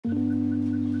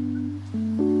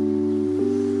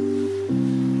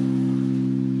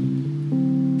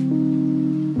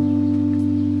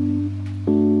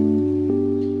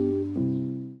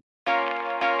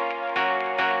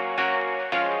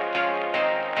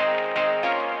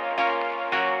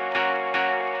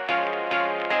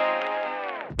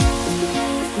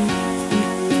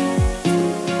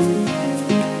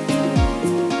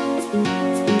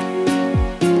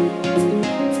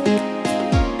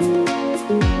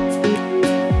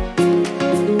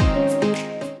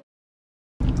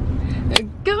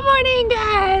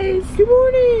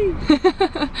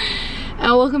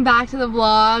welcome back to the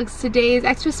vlogs. Today is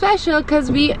extra special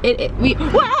because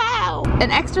wow!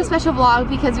 An extra special vlog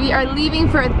because we are leaving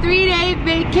for a 3-day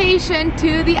vacation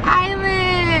to the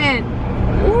island.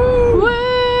 Woo!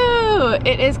 Woo!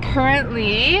 It is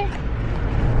currently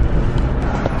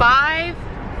 5:40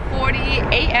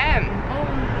 a.m.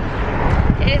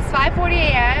 It is 5:40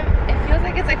 a.m. It feels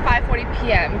like it's like 5:40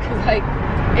 p.m. because like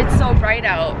it's so bright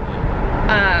out.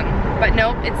 But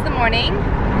nope, it's the morning.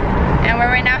 And we're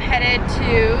right now headed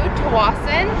to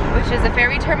Tawasin, which is a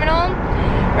ferry terminal.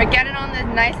 We're getting on the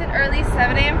nice and early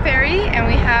 7 a.m. ferry, and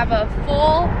we have a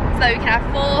full, so that we can have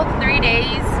full 3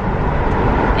 days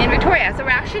in Victoria. So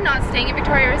we're actually not staying in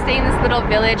Victoria, we're staying in this little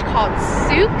village called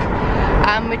Sooke,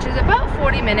 which is about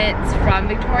 40 minutes from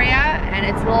Victoria, and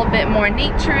it's a little bit more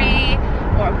naturey,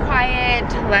 more quiet,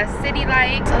 less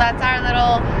city-like. So that's our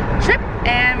little trip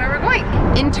and where we're going.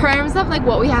 In terms of like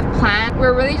what we have planned,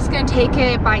 we're really just gonna take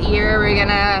it by ear. We're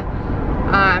gonna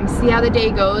see how the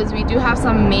day goes. We do have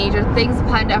some major things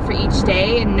planned out for each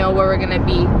day and know where we're gonna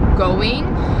be going.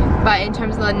 But in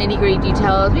terms of the nitty-gritty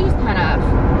details, we just kind of,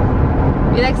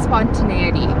 we like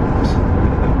spontaneity.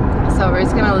 So we're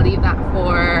just gonna leave that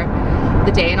for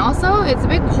the day. And also, it's a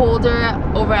bit colder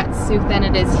over at Sooke than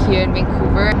it is here in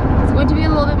Vancouver. It's going to be a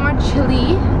little bit more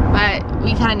chilly, but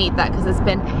we kind of need that because it's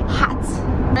been hot.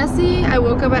 Honestly, I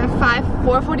woke up at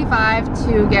 4:45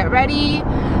 to get ready.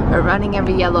 We're running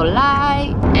every yellow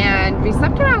light, and we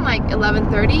slept around like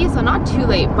 11:30, so not too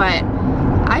late, but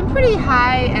I'm pretty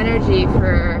high energy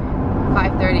for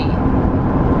 5:30.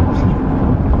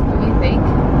 What do you think?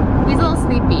 He's a little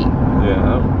sleepy.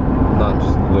 Yeah, I'm not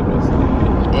just a little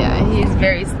sleepy. Yeah, he's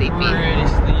very sleepy. Really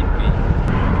sleepy.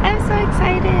 I'm so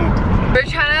excited. We're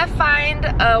trying to find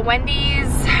a Wendy's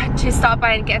to stop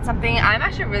by and get something. I'm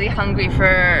actually really hungry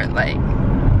for like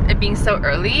it being so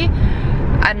early.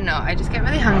 I don't know, I just get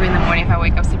really hungry in the morning if I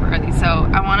wake up super early. So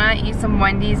I want to eat some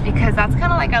Wendy's because that's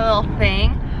kind of like a little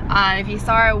thing. If you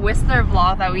saw our Whistler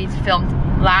vlog that we filmed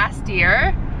last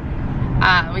year,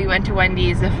 we went to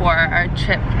Wendy's before our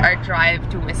drive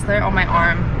to Whistler. Oh, my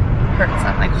arm hurts,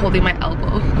 I'm like holding my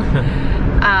elbow.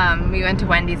 We went to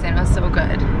Wendy's and it was so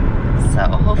good. So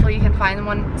hopefully you can find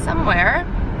one somewhere.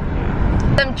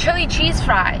 Some chili cheese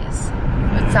fries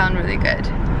would sound really good.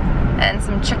 And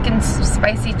some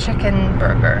spicy chicken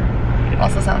burger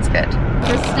also sounds good.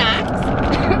 For snacks,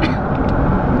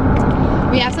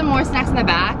 we have some more snacks in the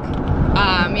back.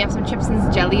 We have some chips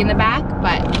and jelly in the back,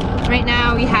 but right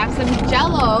now we have some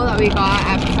Jello that we got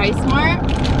at PriceSmart.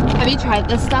 Have you tried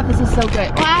this stuff? This is so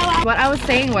good. Wow. What I was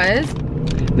saying was,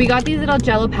 we got these little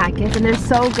Jello packets and they're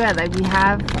so good. Like we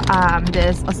have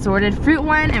this assorted fruit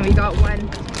one, and we got one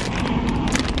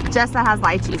just that has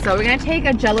lychee. So we're gonna take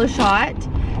a Jello shot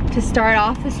to start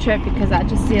off this trip because that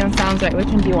just sounds right. Which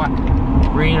one do you want?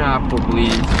 Green apple,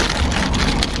 please.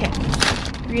 Okay,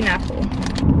 green apple.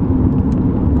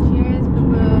 Cheers,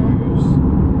 boo-boo.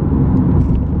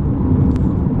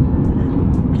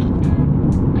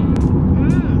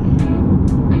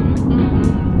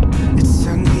 It's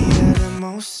sunnier than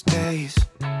most days.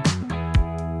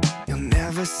 You'll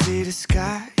never see the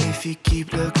sky if you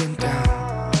keep looking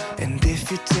down. And if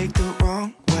you take the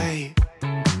wrong way,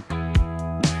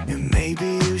 and maybe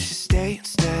you should stay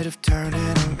instead of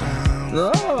turning around.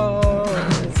 No.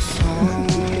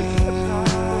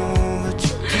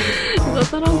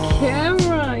 That's not on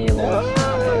camera, you little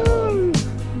child.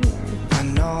 I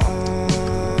know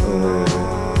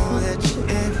that you're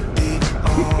in the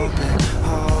open,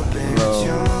 hoping that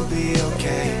you'll be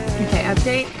okay. Okay,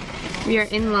 update. We are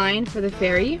in line for the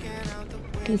ferry.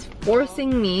 He's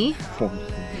forcing me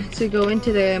to go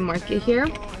into the market here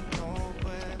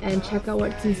and check out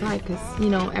what's inside because, you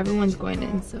know, everyone's going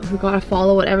in, so we gotta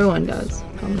follow what everyone does.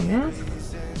 Got my mask.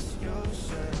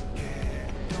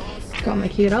 Got my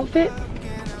cute outfit.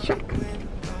 Check.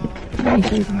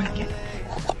 Into the market.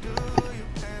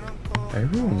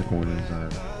 Everyone's going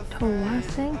inside.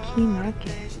 Tawasin Key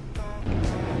Market.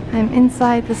 I'm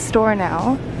inside the store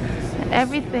now, and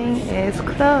everything is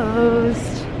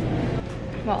closed.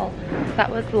 Well, that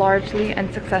was largely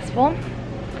unsuccessful.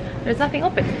 There's nothing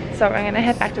open, so we're gonna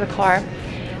head back to the car.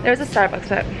 There's a Starbucks,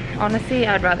 but honestly,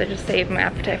 I'd rather just save my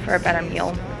appetite for a better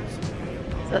meal.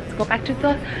 So let's go back to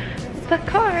the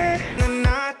car.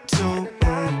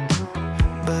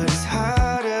 But it's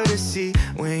harder to see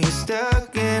when you're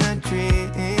stuck in a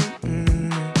dream.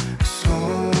 So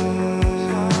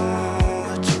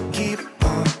you keep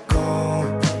on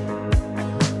going.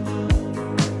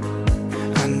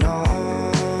 I know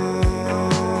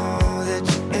that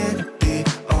you're in the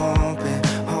open,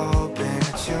 hoping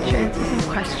that you'll Should I answer some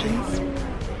questions?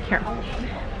 Here.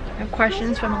 have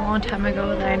questions from a long time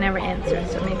ago that I never answered,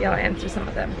 so maybe I'll answer some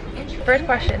of them. First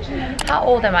question, how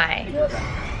old am I?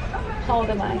 How old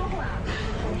am I?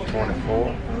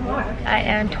 24. I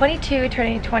am 22,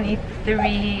 turning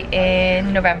 23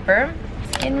 in November.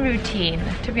 Skin routine,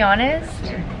 to be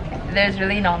honest, there's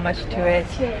really not much to it.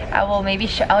 I will maybe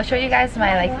I'll show you guys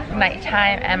my like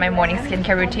nighttime and my morning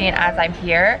skincare routine as I'm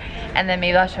here, and then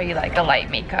maybe I'll show you like a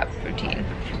light makeup routine.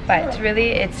 But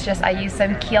really it's just I use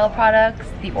some Kiehl products,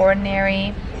 The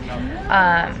Ordinary,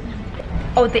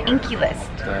 oh, the Inky List.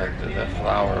 The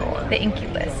flower one. The Inky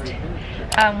List.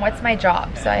 What's my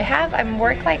job? So I'm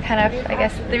work like kind of, I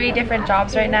guess, 3 different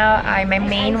jobs right now. My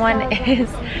main one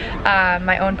is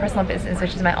my own personal business,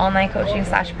 which is my online coaching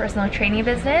 / personal training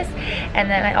business. And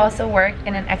then I also work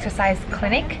in an exercise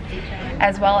clinic,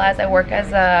 as well as I work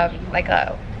as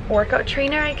a workout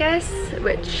trainer, I guess,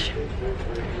 which,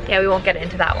 yeah, we won't get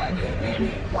into that one.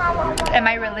 Am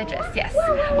I religious? Yes.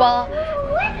 Well,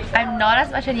 I'm not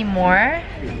as much anymore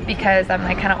because I'm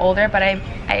like kind of older, but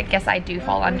I guess I do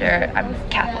fall under, I'm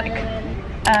Catholic.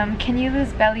 Can you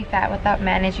lose belly fat without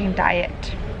managing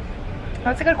diet?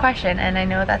 That's a good question, and I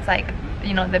know that's like,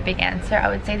 you know, the big answer. I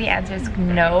would say the answer is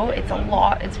no. It's a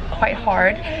lot, it's quite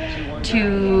hard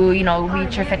to, you know,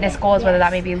 reach your fitness goals, whether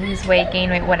that may be lose weight, gain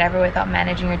weight, whatever, without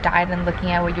managing your diet and looking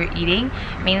at what you're eating,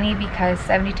 mainly because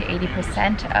 70 to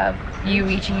 80% of you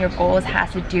reaching your goals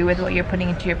has to do with what you're putting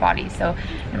into your body. So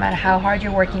no matter how hard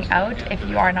you're working out, if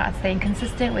you are not staying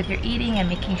consistent with your eating and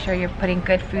making sure you're putting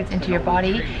good foods into your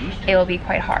body, it will be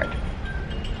quite hard.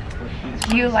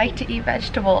 Do you like to eat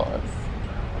vegetables?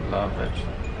 Love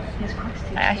vegetables.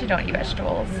 I actually don't eat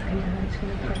vegetables.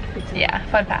 Yeah,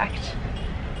 fun fact.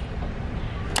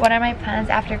 What are my plans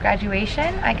after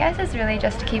graduation? I guess it's really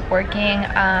just to keep working,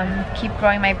 keep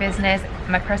growing my business,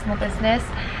 my personal business,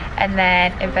 and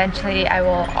then eventually I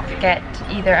will get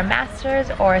either a master's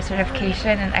or a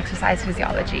certification in exercise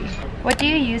physiology. What do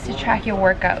you use to track your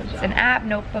workouts? An app,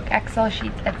 notebook, Excel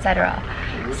sheets, etc.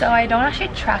 So I don't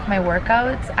actually track my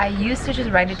workouts. I used to just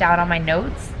write it down on my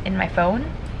notes in my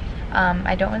phone.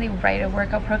 I don't really write a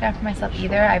workout program for myself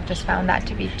either. I've just found that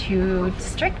to be too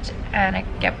strict and I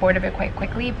get bored of it quite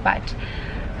quickly, but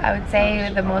I would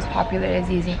say the most popular is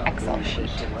using Excel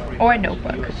sheet or a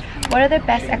notebook. What are the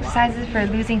best exercises for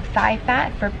losing thigh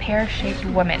fat for pear-shaped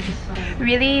women?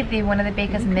 Really, one of the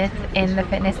biggest myths in the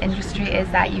fitness industry is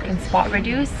that you can spot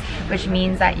reduce, which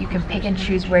means that you can pick and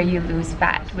choose where you lose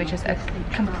fat, which is a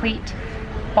complete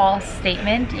false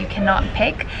statement. You cannot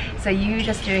pick. So you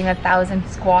just doing 1,000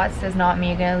 squats does not mean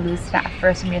you're going to lose fat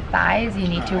first from your thighs. You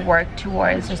need to work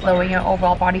towards just lowering your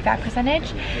overall body fat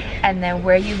percentage, and then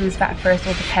where you lose fat first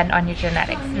will depend on your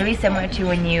genetics. Really similar to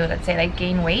when you, let's say, like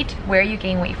gain weight, where you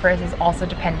gain weight first is also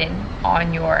dependent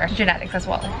on your genetics as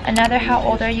well. Another, how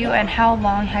old are you and how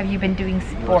long have you been doing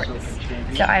sports?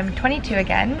 So I'm 22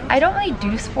 again. I don't really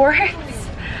do sports.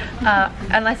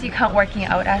 Unless you count working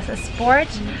out as a sport.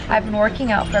 I've been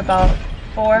working out for about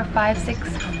 4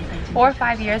 or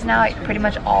 5 years now, like pretty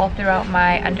much all throughout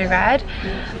my undergrad,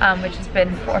 which has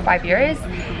been 4 or 5 years.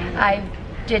 I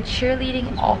did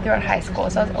cheerleading all throughout high school,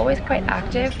 so I was always quite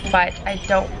active, but I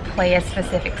don't play a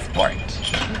specific sport.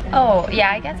 Oh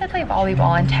yeah, I guess I play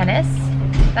volleyball and tennis.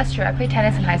 That's true, I played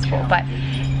tennis in high school, but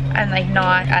I'm like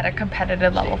not at a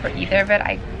competitive level for either of it.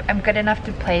 I'm good enough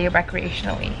to play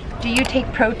recreationally. Do you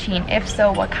take protein? If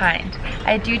so, what kind?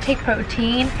 I do take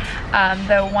protein.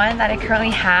 The one that I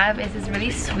currently have is this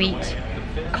really sweet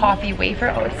coffee wafer.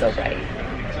 Oh, it's so bright.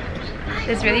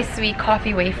 This really sweet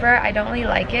coffee wafer. I don't really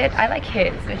like it. I like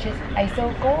his, which is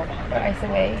Iso Gold or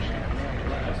Isoway.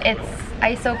 It's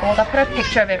Iso Gold. I'll put a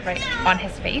picture of it right on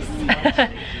his face.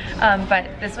 But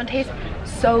this one tastes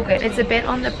so good. It's a bit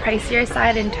on the pricier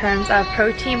side in terms of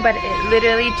protein, but it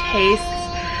literally tastes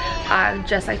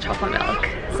just like chocolate milk.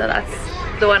 So that's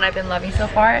the one I've been loving so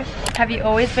far. Have you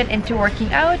always been into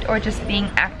working out or just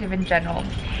being active in general?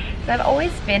 So I've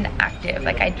always been active.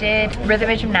 Like I did rhythm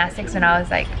and gymnastics when I was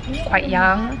like quite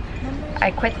young. I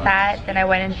quit that, then I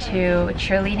went into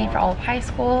cheerleading for all of high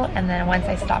school, and then once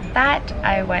I stopped that,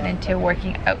 I went into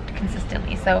working out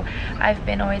consistently. So I've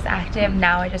been always active.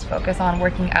 Now I just focus on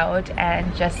working out,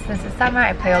 and just since the summer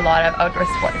I play a lot of outdoor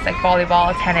sports like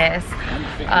volleyball, tennis,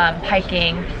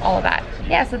 hiking, all of that.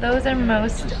 Yeah, so those are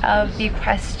most of the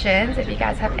questions. If you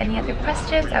guys have any other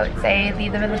questions, I would say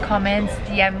leave them in the comments,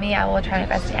 DM me, I will try my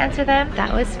best to answer them.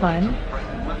 That was fun.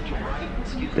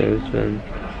 There's been.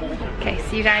 Okay,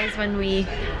 see you guys when we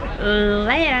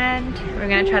land. We're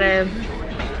gonna try to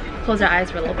close our eyes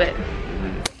for a little bit.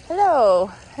 Hello,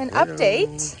 an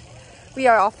update. We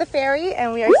are off the ferry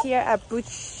and we are here at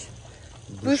Bouchot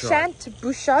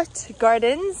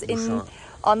Gardens in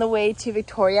on the way to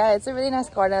Victoria. It's a really nice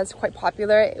garden. It's quite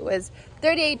popular. It was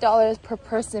 $38 per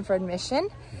person for admission,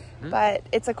 but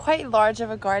it's a quite large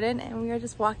of a garden, and we are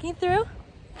just walking through.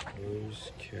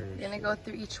 We're gonna go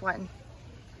through each one.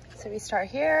 So we start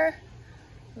here.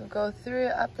 We'll go through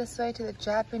up this way to the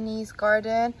Japanese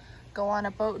garden, go on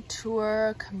a boat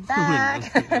tour, come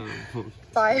back.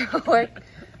 Firework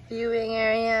viewing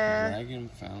area. Dragon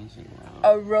fountain.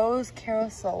 A rose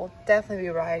carousel. We'll definitely be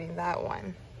riding that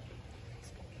one.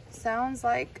 Sounds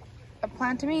like a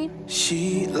plan to me.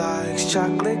 She likes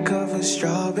chocolate covered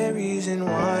strawberries and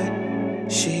wine.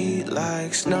 She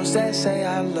likes notes that say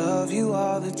I love you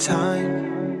all the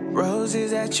time.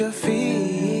 Roses at your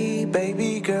feet,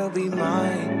 baby girl be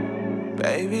mine.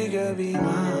 Baby girl be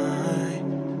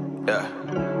mine. Yeah.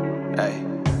 Hey.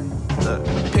 Look,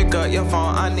 pick up your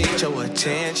phone, I need your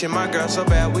attention. My girl so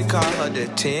bad we call her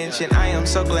detention. I am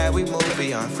so glad we moved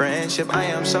beyond friendship. I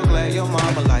am so glad your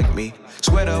mama like me.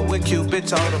 Sweat up with Cupid,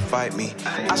 told her fight me.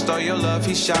 I stole your love,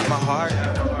 he shot my heart.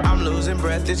 I'm losing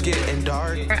breath, it's getting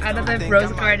dark. We're out of the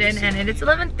rose garden and it is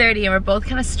 11:30 and we're both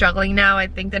kind of struggling now. I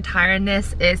think the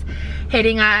tiredness is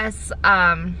hitting us.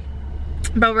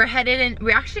 But we're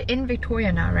actually in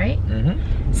Victoria now, right?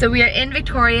 So we are in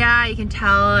Victoria. You can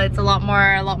tell it's a lot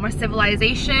more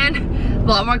civilization, a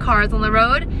lot more cars on the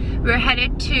road. We're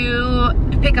headed to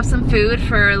pick up some food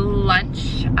for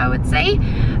lunch, I would say.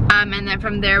 And then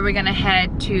from there, we're gonna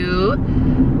head to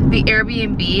the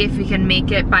Airbnb if we can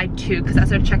make it by 2, because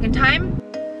that's our check-in time.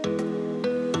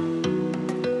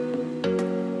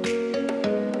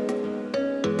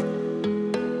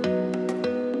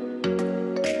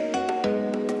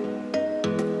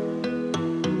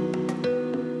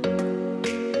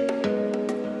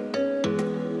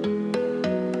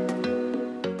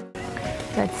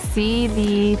 Let's see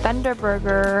the Thunder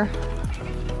Burger.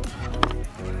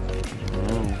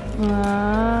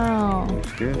 Wow.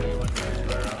 Looks good.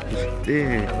 It's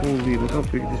big. Holy, look how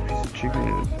big this piece of chicken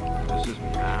is. This is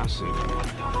massive.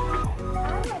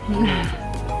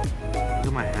 Look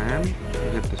at my hand.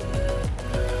 Look at this.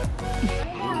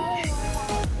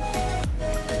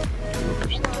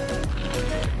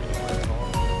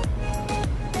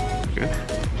 Good.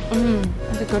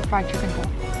 That's a good fried chicken bowl.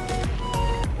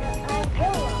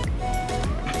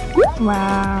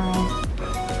 Wow.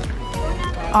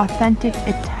 Authentic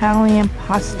Italian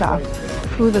pasta.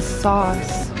 Ooh, the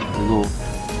sauce. Ooh.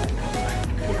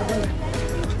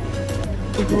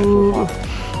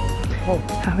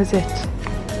 How is it?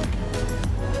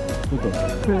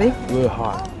 Really? A little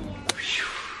hot.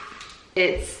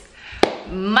 It's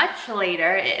much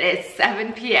later. It is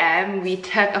 7 p.m. We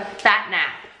took a fat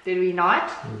nap. Did we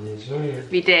not? Yes, sir.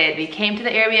 We did. We came to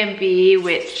the Airbnb,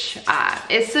 which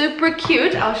is super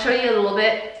cute. I'll show you a little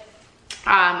bit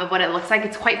of what it looks like.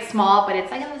 It's quite small, but it's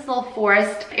like in this little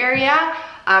forest area,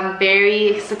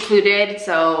 very secluded.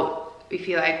 So we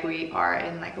feel like we are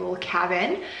in like a little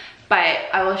cabin. But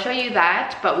I will show you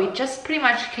that. But we just pretty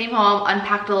much came home,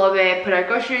 unpacked a little bit, put our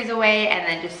groceries away, and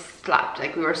then just slept.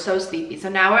 Like we were so sleepy. So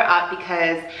now we're up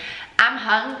because I'm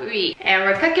hungry, and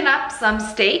we're cooking up some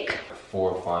steak.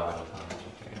 4 or 5 at a time.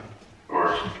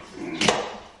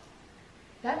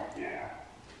 That? Yeah.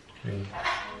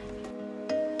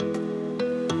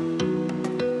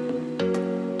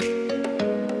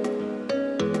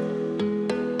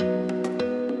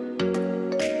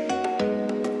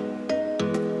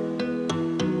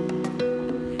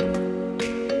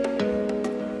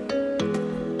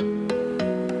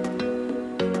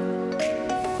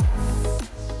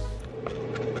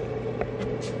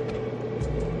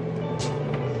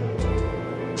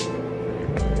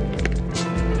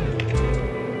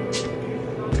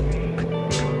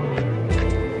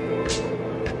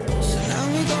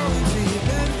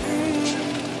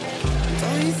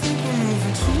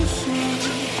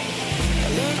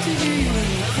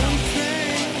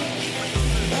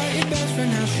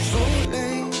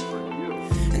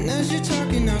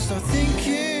 Start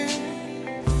thinking,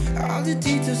 all the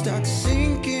details start to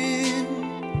sink in.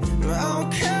 But I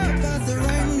don't care about the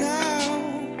right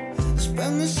now.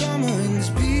 Spend the summer in this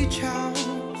beach house.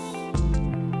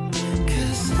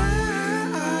 'Cause I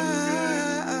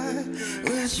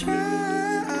will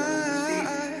try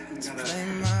to play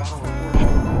my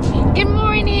part. Good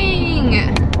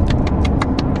morning!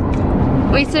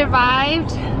 We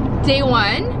survived day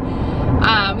 1.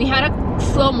 We had a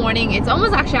slow morning. It's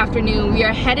almost actually afternoon. We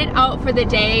are headed out for the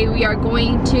day. We are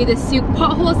going to the Sooke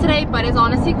potholes today, but it's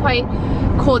honestly quite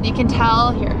cold. You can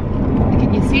tell here.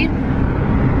 Can you see?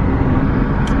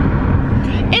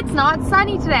 It's not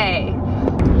sunny today.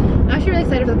 I'm actually really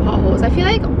excited for the potholes. I feel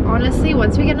like honestly,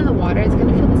 once we get in the water, it's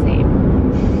gonna feel the same.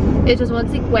 It's just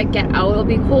once we get out, it'll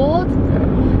be cold.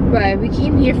 But we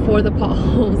came here for the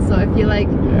potholes, so I feel like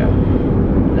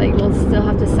we'll still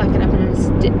have to suck it up and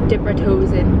just dip our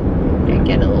toes in and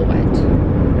get a little wet.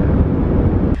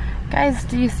 Guys,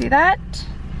 do you see that?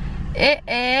 It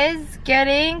is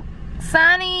getting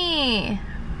sunny.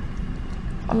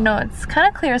 You know, it's kind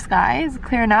of clear skies,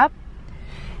 clearing up.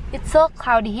 It's still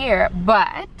cloudy here,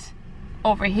 but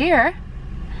over here,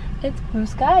 it's blue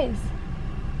skies.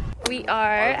 We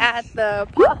are at the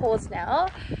potholes now.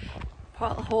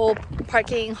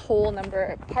 Parking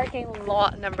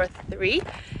lot number 3.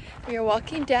 We are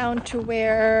walking down to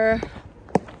where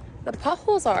the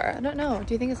potholes are. I don't know.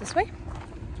 Do you think it's this way?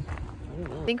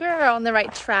 I think we're on the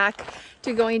right track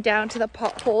to going down to the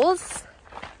potholes.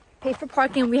 Pay for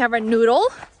parking. We have our noodle.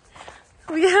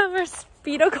 We have our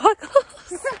Speedo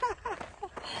goggles.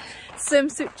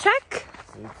 Swimsuit check.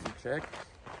 Swimsuit check.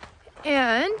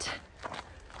 And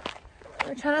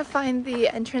we're trying to find the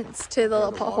entrance to the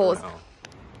little potholes.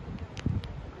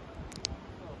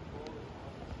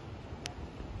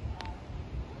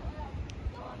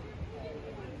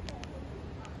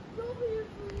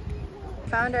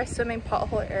 Found our swimming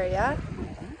pothole area.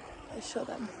 Let's show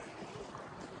them.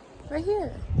 Right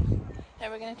here.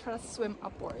 And we're gonna try to swim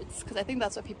upwards because I think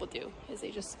that's what people do, is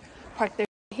they just park their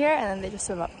here and then they just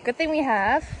swim up. Good thing we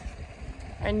have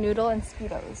our noodle and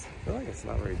Speedos. I feel like it's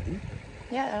not very deep.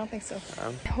 Yeah, I don't think so.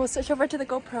 We'll switch over to the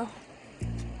GoPro.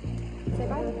 Say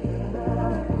bye.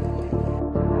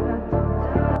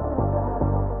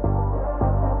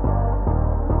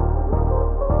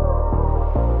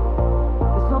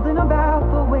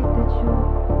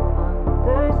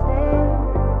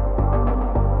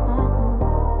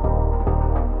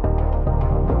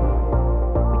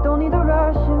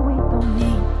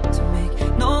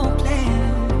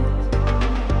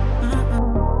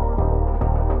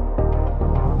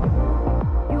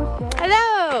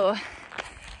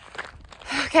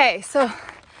 Okay, so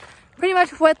pretty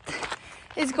much what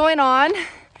is going on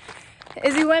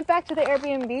is we went back to the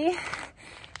Airbnb,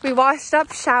 we washed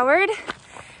up, showered,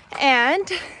 and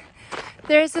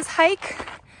there's this hike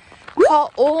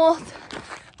called Old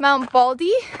Mount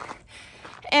Baldy,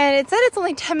 and it said it's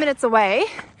only 10 minutes away,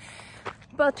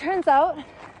 but it turns out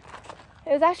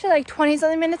it was actually like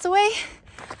 20-something minutes away.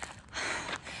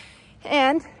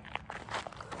 And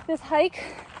this hike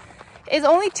is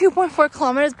only 2.4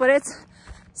 kilometers, but it's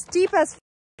steep as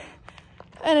f.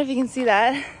 I don't know if you can see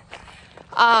that.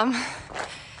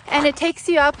 And it takes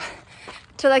you up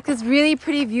to like this really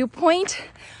pretty viewpoint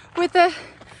with the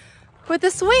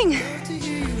swing.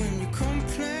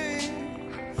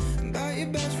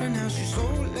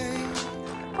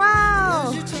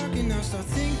 Wow!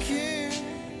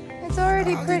 It's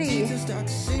already pretty.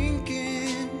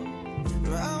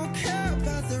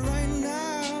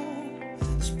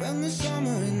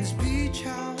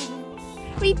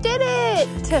 We did it!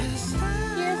 Here's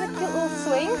a cute little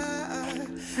swing.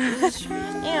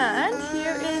 And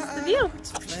here is the view.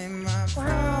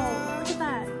 Wow, look at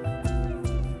that.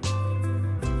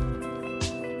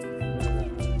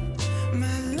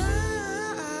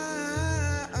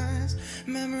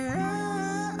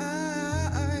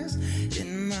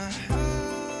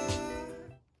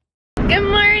 Good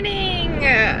morning!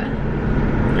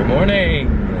 Good morning!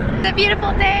 It's a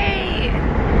beautiful day!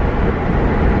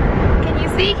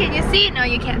 Can you see? No,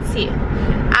 you can't see.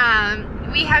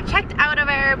 We have checked out of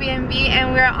our Airbnb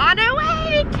and we're on our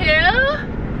way to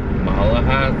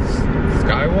Malahat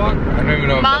Skywalk? I don't even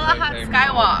know if Malahat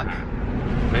Skywalk.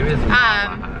 Maybe it's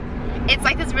Malahat. It's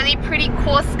like this really pretty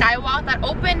cool skywalk that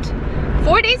opened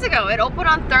 4 days ago. It opened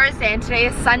on Thursday and today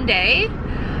is Sunday.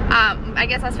 I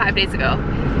guess that's 5 days ago.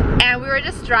 And we were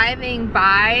just driving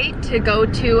by to go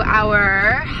to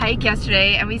our hike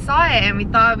yesterday and we saw it and we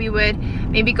thought we would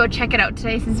maybe go check it out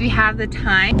today since we have the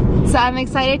time. So I'm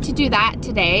excited to do that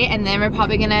today, and then we're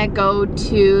probably gonna go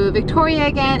to Victoria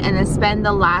again and then spend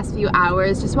the last few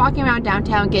hours just walking around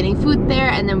downtown getting food there,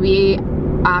 and then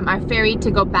our ferry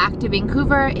to go back to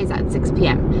Vancouver is at 6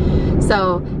 p.m.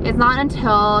 So it's not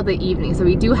until the evening. So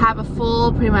we do have a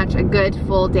full, pretty much a good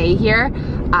full day here.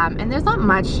 And there's not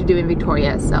much to do in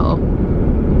Victoria, so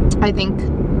I think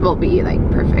we'll be like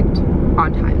perfect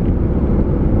on time.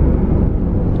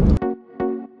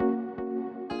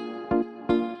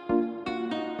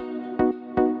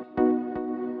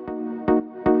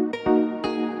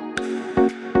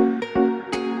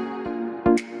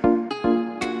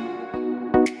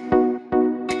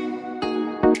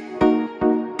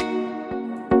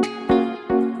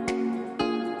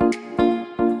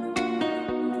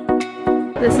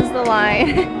 This is the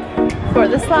line for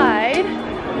the slide.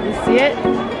 You see it?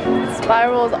 It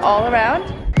spirals all around.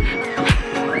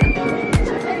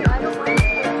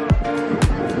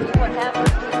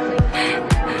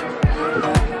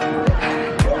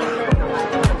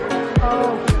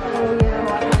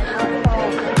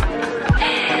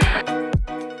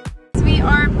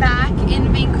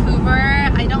 in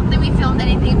Vancouver. I don't think we filmed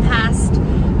anything past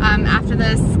after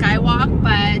the skywalk,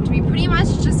 but we pretty much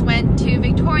just went to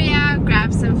Victoria,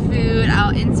 grabbed some food.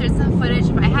 I'll insert some footage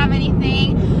if I have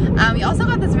anything. We also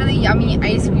got this really yummy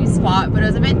ice cream spot, but it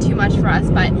was a bit too much for us,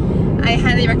 but I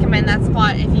highly recommend that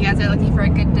spot if you guys are looking for a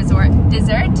good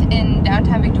dessert in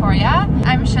downtown Victoria.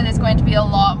 I'm sure there's going to be a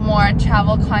lot more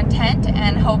travel content,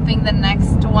 and hoping the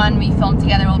next one we film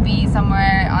together will be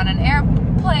somewhere on an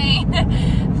airplane,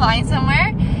 flying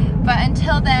somewhere. But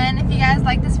until then, if you guys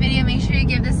like this video, make sure you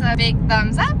give this a big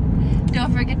thumbs up.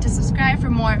 Don't forget to subscribe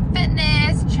for more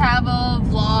fitness, travel,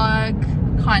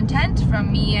 vlog content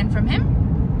from me and from him.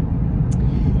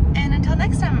 And until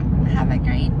next time, have a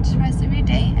great rest of your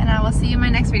day, and I will see you in my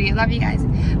next video. Love you guys.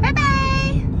 Bye bye.